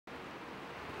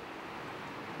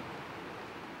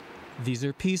These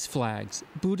are peace flags.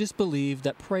 Buddhists believe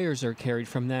that prayers are carried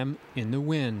from them in the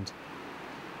wind.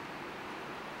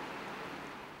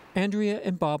 Andrea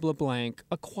and Bob LeBlanc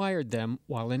acquired them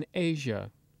while in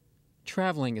Asia.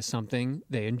 Traveling is something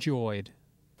they enjoyed.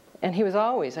 And he was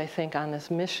always, I think, on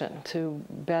this mission to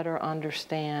better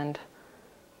understand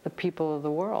the people of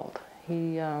the world.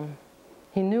 He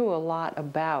knew a lot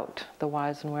about the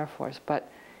whys and wherefores,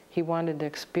 but he wanted to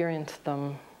experience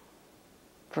them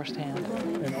firsthand.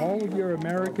 And all of your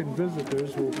American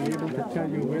visitors will be able to tell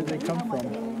you where they come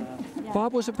from.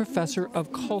 Bob was a professor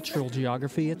of cultural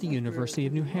geography at the University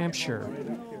of New Hampshire.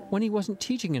 When he wasn't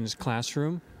teaching in his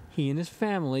classroom, he and his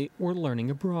family were learning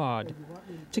abroad.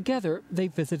 Together, they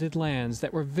visited lands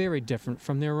that were very different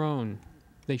from their own.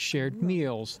 They shared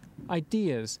meals,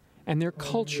 ideas, and their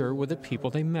culture with the people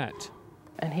they met.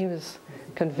 And he was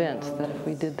convinced that if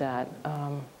we did that,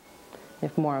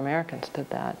 if more Americans did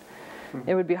that,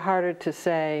 it would be harder to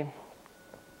say,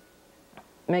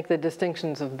 make the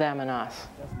distinctions of them and us.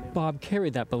 Bob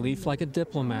carried that belief like a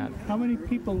diplomat. How many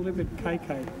people live at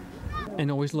Kaikai? And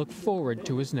always looked forward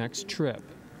to his next trip.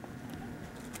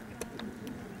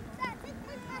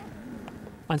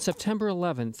 On September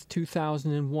 11th,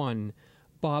 2001,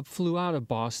 Bob flew out of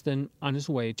Boston on his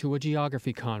way to a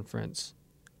geography conference.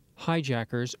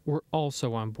 Hijackers were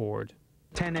also on board.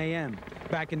 10 a.m.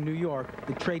 Back in New York,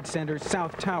 the Trade Center's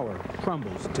South Tower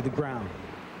crumbles to the ground.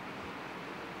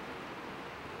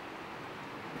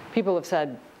 People have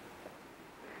said,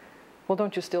 well,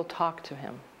 don't you still talk to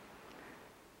him?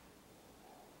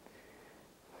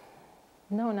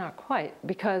 No, not quite,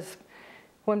 because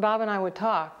when Bob and I would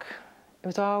talk, it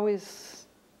was always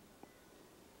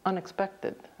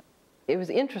unexpected. It was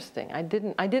interesting. I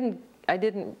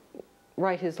didn't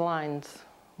write his lines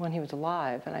when he was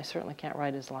alive, and I certainly can't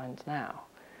write his lines now.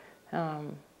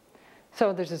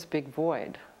 So there's this big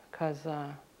void, because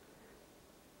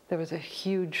there was a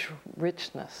huge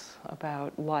richness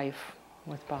about life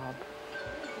with Bob.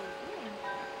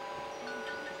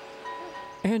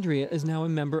 Andrea is now a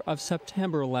member of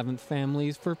September 11th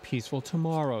Families for Peaceful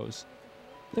Tomorrows.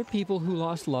 They're people who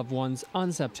lost loved ones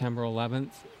on September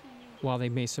 11th. While they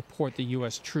may support the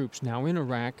U.S. troops now in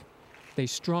Iraq, they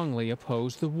strongly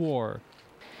oppose the war.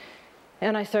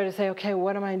 And I started to say, okay,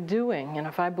 what am I doing? And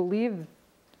if I believe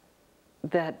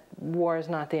that war is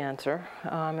not the answer,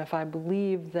 if I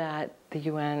believe that the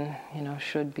UN,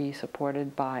 should be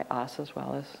supported by us as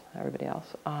well as everybody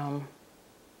else,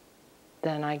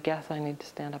 then I guess I need to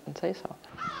stand up and say so.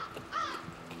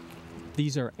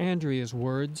 These are Andrea's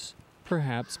words,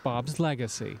 perhaps Bob's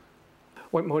legacy.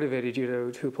 What motivated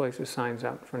you to place the signs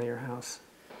out in front of your house?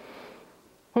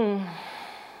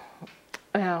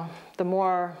 Well, the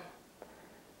more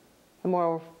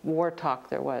war talk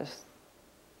there was,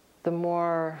 the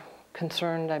more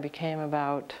concerned I became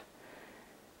about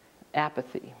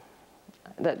apathy.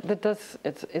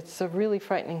 It's a really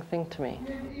frightening thing to me.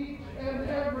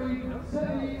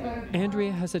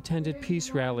 Andrea has attended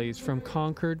peace rallies from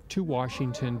Concord to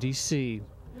Washington, D.C.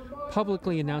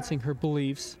 Publicly announcing her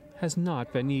beliefs has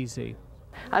not been easy.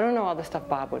 I don't know all the stuff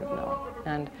Bob would have known,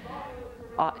 and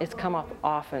it's come up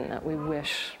often that we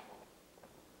wish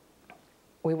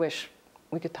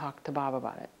we could talk to Bob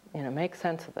about it, make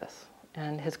sense of this.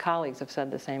 And his colleagues have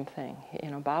said the same thing.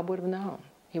 Bob would have known.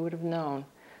 He would have known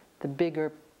the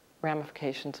bigger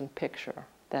ramifications and picture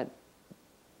that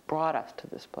brought us to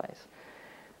this place.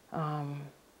 And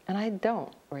I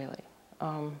don't really.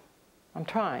 I'm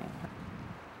trying.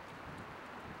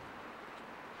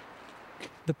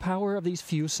 The power of these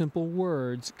few simple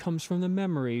words comes from the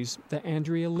memories that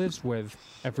Andrea lives with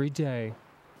every day.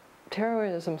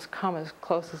 Terrorism's come as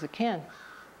close as it can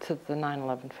to the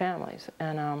 9/11 families,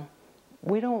 and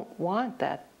we don't want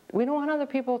that. We don't want other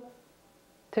people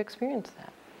to experience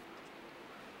that.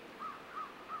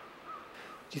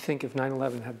 Do you think if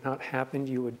 9/11 had not happened,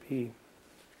 you would be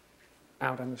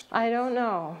out on the street? I don't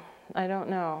know. I don't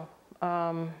know.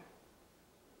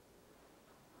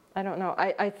 I don't know.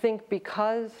 I think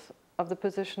because of the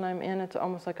position I'm in, it's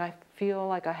almost like I feel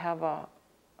like I have a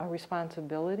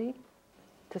responsibility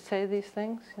to say these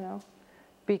things,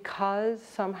 because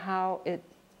somehow it,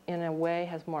 in a way,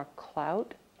 has more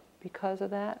clout because of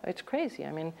that. It's crazy.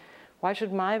 I mean, why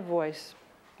should my voice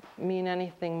mean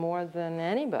anything more than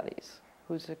anybody's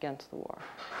who's against the war?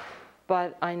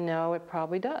 But I know it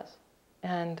probably does.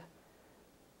 And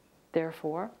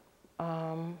therefore,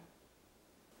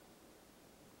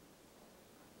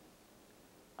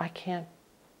 I can't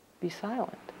be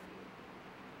silent.